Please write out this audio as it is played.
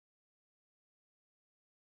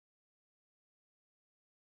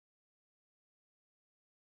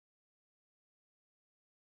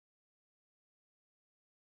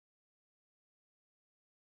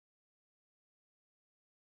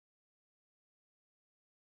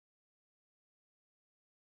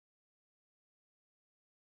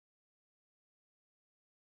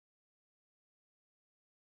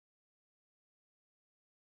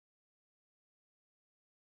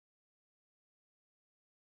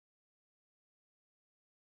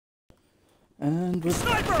And with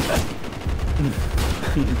Sniper!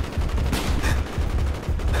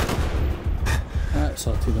 that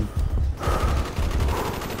sorted them.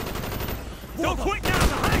 Don't quit now,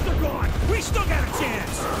 the hides are gone! We still got a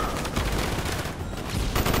chance!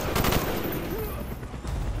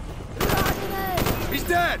 He's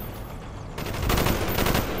dead!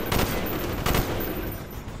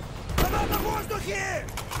 Граната в воздухе!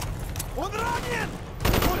 Он ранен!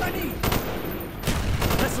 Вот они!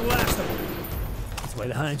 That's the last of them. That's why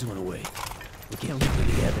the Hinds went away. We can't leave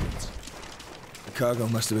any evidence. The cargo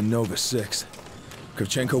must have been Nova 6.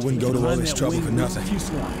 Kravchenko wouldn't go to all this trouble for nothing.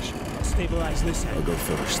 Fuselage. I'll stabilize this I'll end. go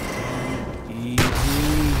first. Easy.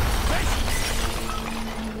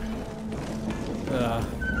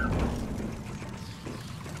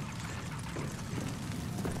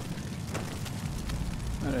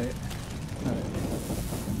 Alright. Alright.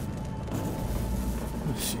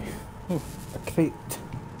 Let's see. Oh, a crate.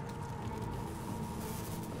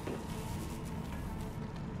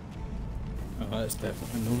 Oh, that's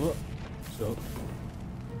definitely Nova. So.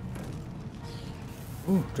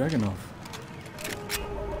 Oh, Dragunov.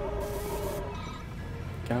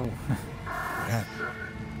 Cow.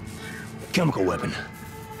 Chemical weapon.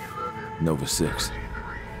 Nova 6.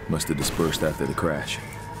 Must have dispersed after the crash.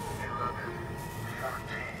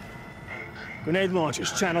 Grenade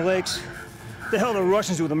launchers, China Lakes. The hell are the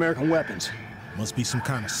Russians with American weapons? Must be some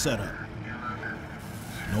kind of setup.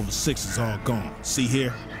 Nova 6 is all gone. See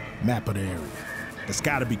here? Map of the area. That's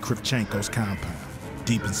gotta be Kravchenko's compound,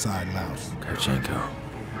 deep inside Laos. Kravchenko.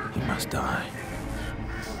 He must die.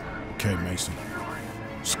 Okay, Mason.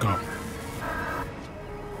 Let's go.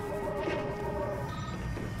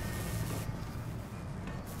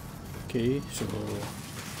 Okay, so.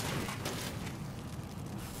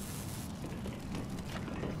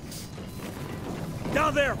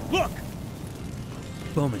 Down there, look!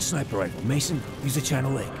 Bowman sniper rifle. Mason, use the China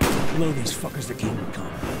Lake. Blow these fuckers that can't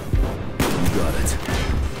come. You got it.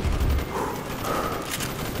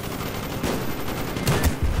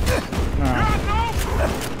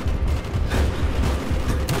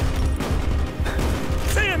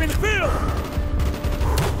 See him in the field!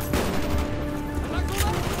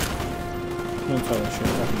 No entirely sure if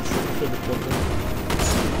I can shoot through the portal.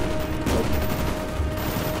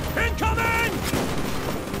 Incoming!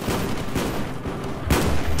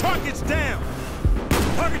 Target's down!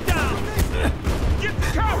 Target down! Get the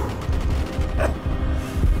cover!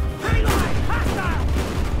 Reload! Hostile!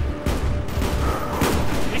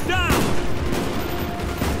 He's down!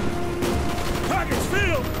 Target's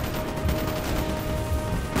filled!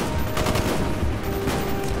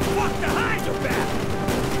 Fuck, the Hinds are back!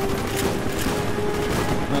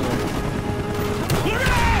 Look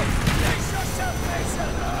out! Brace yourself,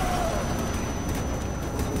 Mason!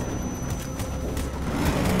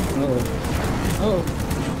 Oh.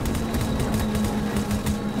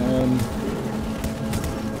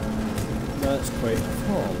 That's quite a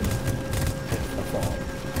fall. A fall.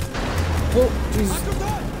 Oh, Jesus.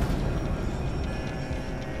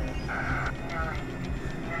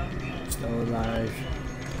 Still alive.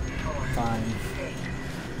 Fine.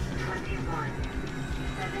 21,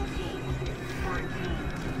 17, 14,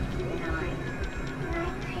 9,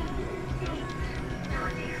 19, 8,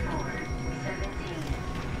 24, 17,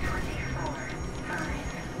 24, 5,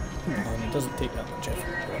 It doesn't take that much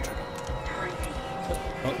effort. Roger.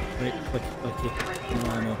 Oh, wait, clicky.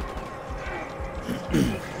 No ammo.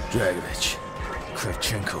 Dragovich.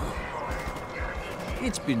 Kravchenko.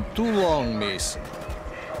 It's been too long, Mason.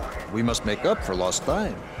 We must make up for lost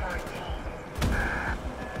time.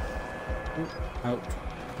 Out.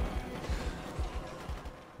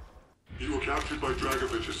 You were captured by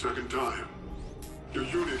Dragovich a second time. Your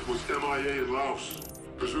unit was MIA in Laos,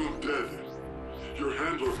 presumed dead. Your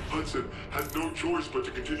handler, Hudson, had no choice but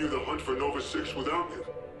to continue the hunt for Nova 6 without you.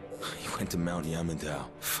 He went to Mount Yamantau.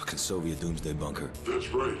 Fucking Soviet doomsday bunker. That's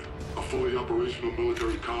right. A fully operational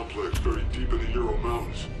military complex buried deep in the Ural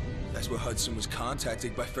Mountains. That's where Hudson was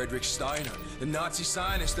contacted by Frederick Steiner, the Nazi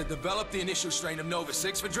scientist that developed the initial strain of Nova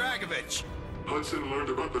 6 for Dragovich. Hudson learned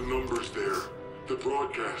about the numbers there, the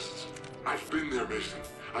broadcasts. I've been there, Mason.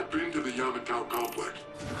 I've been to the Yamantau complex.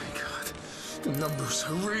 Oh my God. The numbers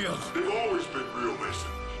are real. They've always been real,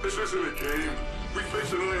 Mason. This isn't a game. We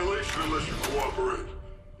face annihilation unless you cooperate.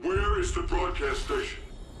 Where is the broadcast station?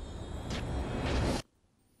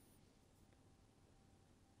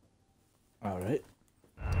 Alright.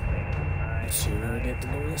 Let's see where we get to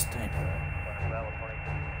go this time.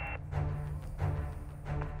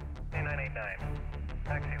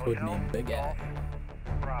 Codename Big Eye.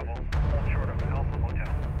 Bravo, hold short of Alpha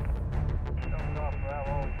Hotel. South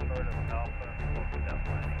Bravo, short of Alpha Hotel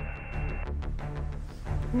landing.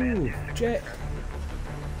 Ooh, jet.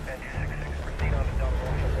 And 266, proceed on to double,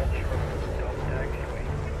 hold short of double tag anyway.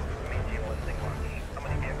 Maintain listing launch. How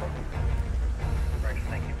many vehicles? Right,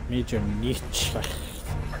 thank you. Major nature.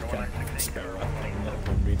 Can't spell that. I'm not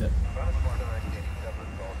going to read it.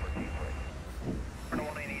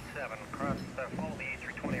 1887, cross, follow the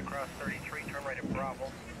A320 across 33, turn right at Bravo,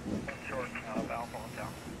 hold short of Alpha Hotel.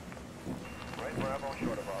 Right, Bravo,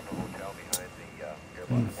 short of Alpha Hotel behind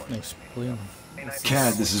the airlock. Nice plane.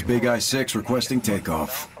 CAD, this is Big I-6 requesting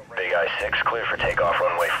takeoff. Big I-6, clear for takeoff,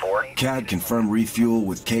 runway 4. CAD, confirm refuel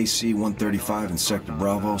with KC-135 in Sector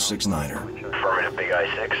Bravo 69er. Affirmative, Big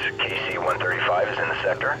I-6. KC-135 is in the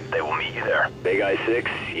sector. They will meet you there. Big I-6,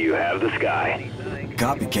 you have the sky.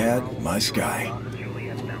 Copy, CAD, my sky.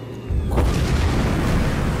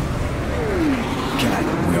 CAD,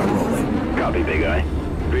 we are rolling. Copy, Big I.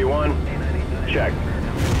 V1, check.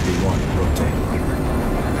 V1, rotate.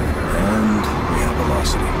 And we have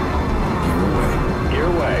velocity. Gear away. Gear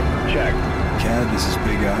away, check. CAD, this is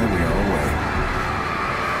Big I, we are away.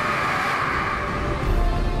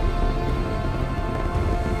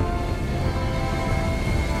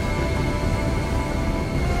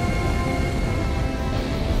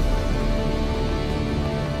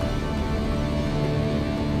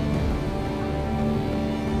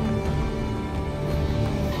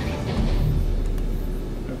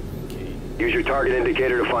 Use your target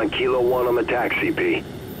indicator to find Kilo 1 on the TAC, CP.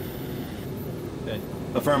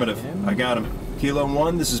 Affirmative. I got him. Kilo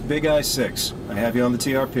 1, this is Big I-6. I have you on the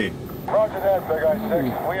TRP. Roger that, Big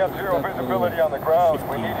I-6. We have zero visibility on the ground.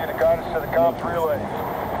 We need you to guide us to the comms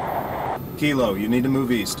relays. Kilo, you need to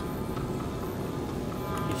move east.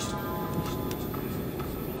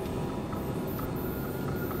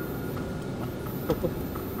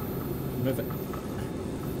 Move it.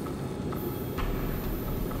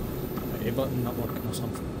 A button not working or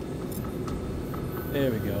something.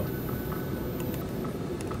 There we go.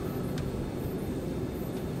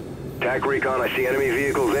 TAC recon, I see enemy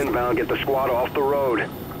vehicles inbound. Get the squad off the road.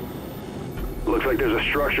 Looks like there's a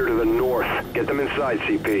structure to the north. Get them inside,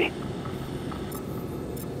 CP.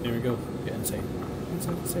 Here we go. Get inside.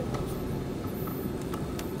 Inside the safe house.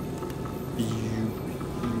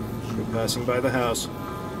 We're passing by the house.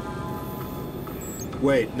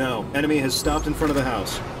 Wait, no. Enemy has stopped in front of the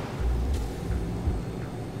house.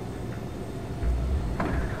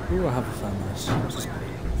 Ooh, I have a farmhouse. Just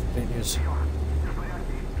don't use.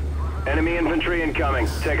 Enemy infantry incoming.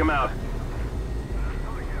 Take them out.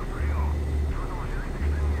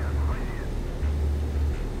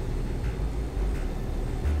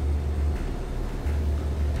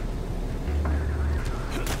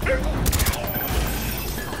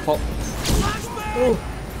 Pop. Oh.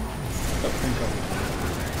 Stop thinking.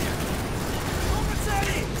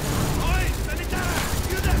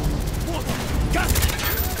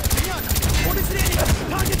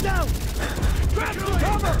 Target down! Grab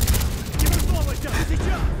cover! Give us all a shot! Easy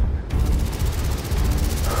jump!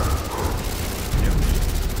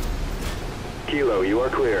 Kilo, you are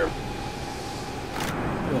clear.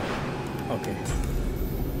 Oh. Okay.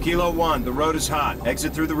 Kilo 1, the road is hot.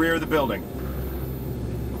 Exit through the rear of the building.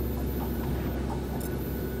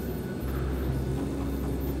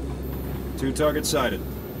 Two targets sighted.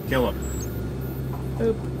 Kill them.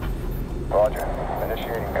 Oop. Roger.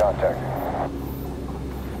 Initiating contact.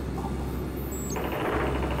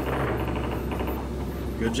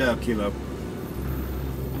 Good job, Kilo.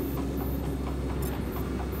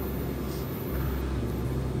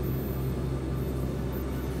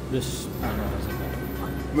 This. Oh, no, that's okay.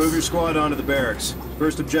 Move your squad onto the barracks.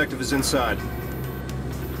 First objective is inside.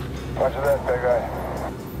 Roger that, Big I.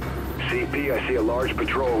 CP, I see a large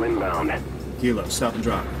patrol inbound. Kilo, stop and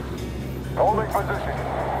drop. Holding position.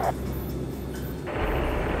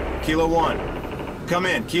 Kilo 1. Come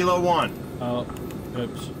in, Kilo 1. Oh,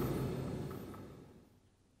 oops.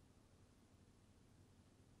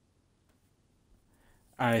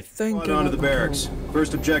 I think. Squad onto the barracks.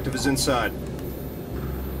 First objective is inside.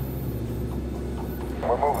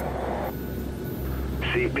 We're moving.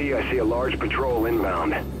 CP, I see a large patrol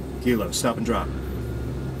inbound. Kilo, stop and drop.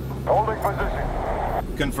 Holding position.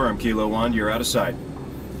 Confirm, Kilo 1, you're out of sight.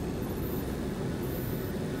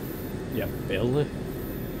 Yeah, barely.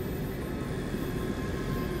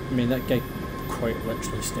 I mean, that guy quite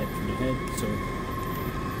literally stepped from your head, so.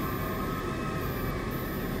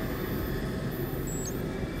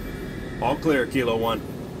 All clear, Kilo 1.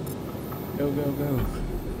 Go, go, go.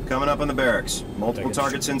 Coming up on the barracks. Multiple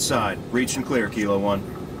targets inside. Reach and clear, Kilo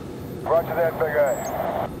 1. Roger that, Big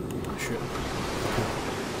I. Shoot.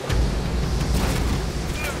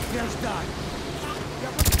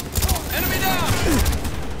 Enemy down!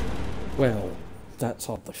 Well, That's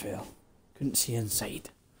hardly fair. Couldn't see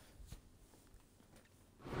inside.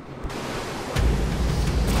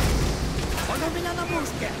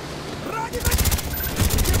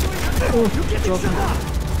 Oh, dropping.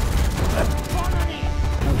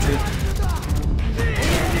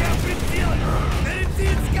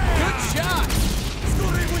 Good shot!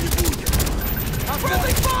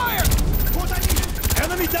 Friendly fire!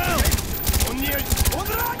 Enemy down!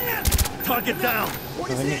 Target down! I'm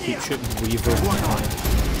gonna keep shooting Weaver.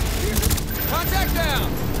 Contact down!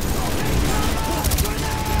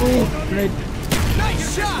 Oh, grenade.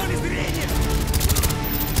 Nice shot!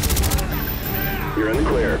 You're in the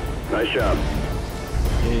clear. Nice job.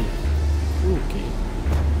 Yay. Okay.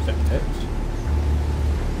 Set tips.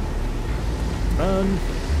 Run.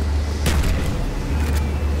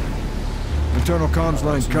 Internal comms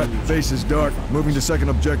line cut. Face is dark. Moving to second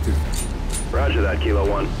objective. Roger that, Kilo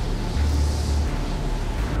 1.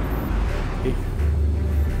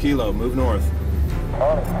 Kilo, move north.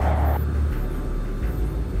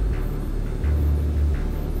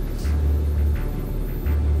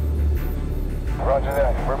 Roger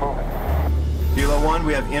that. We're moving. Kilo 1,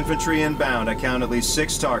 we have infantry inbound. I count at least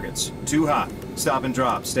 6 targets. Too hot. Stop and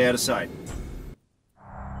drop. Stay out of sight.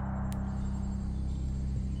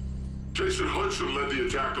 Jason Hudson led the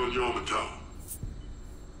attack on Yamato.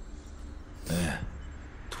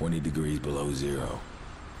 20 degrees below zero.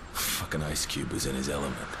 Fucking Ice Cube was in his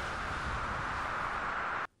element.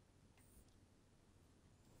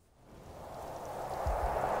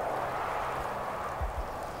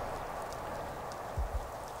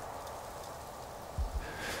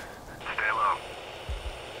 Stay low.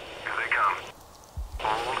 Here they come.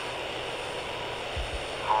 Hold.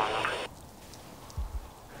 Hold.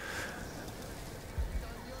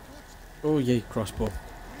 Oh yay, crossbow.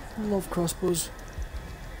 I love crossbows.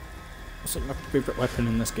 It's like my favourite weapon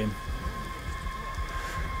in this game.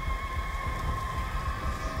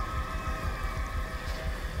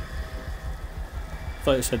 I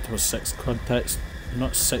thought it said there was 6 contacts,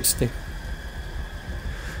 not 60.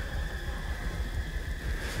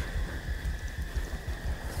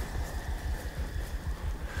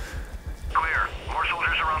 Clear. More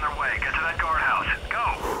soldiers are on their way. Get to that guardhouse.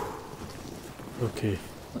 Go! Okay,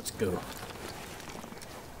 let's go.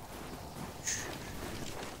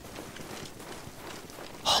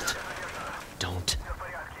 Halt. Don't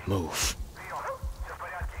move.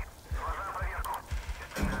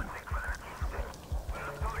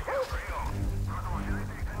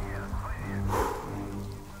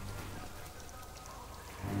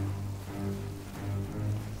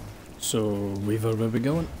 So, Weaver, where we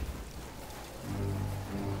going?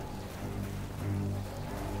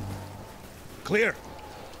 Clear.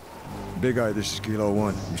 Big Eye, this is Kilo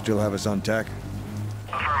 1. You still have us on tack?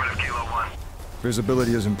 Affirmative, Kilo 1.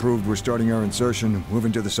 Visibility has improved. We're starting our insertion,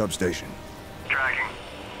 moving to the substation. Tracking.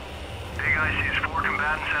 Big Eye sees 4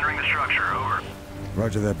 combatants entering the structure. Over.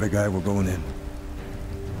 Roger that, Big Eye. We're going in.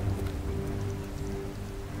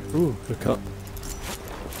 Ooh, hook up.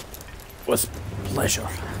 With pleasure.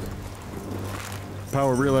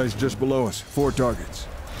 Power realized just below us. 4 targets.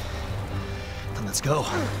 Then let's go.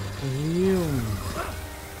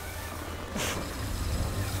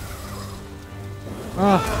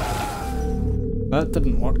 Ah, that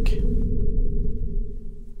didn't work.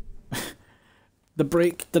 The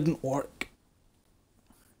brake didn't work.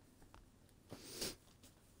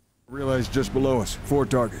 Realized just below us. 4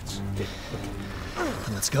 targets. Okay.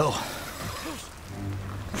 Let's go.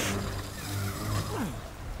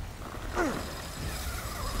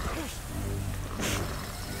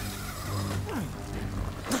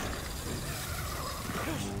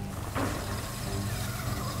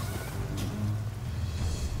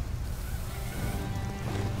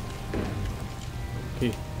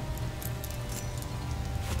 Okay.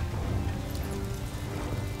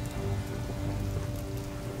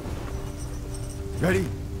 Ready?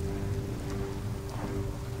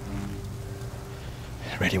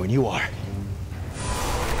 Ready when you are.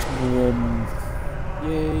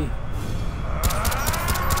 Yay.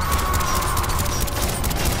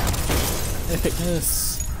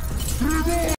 Epicness.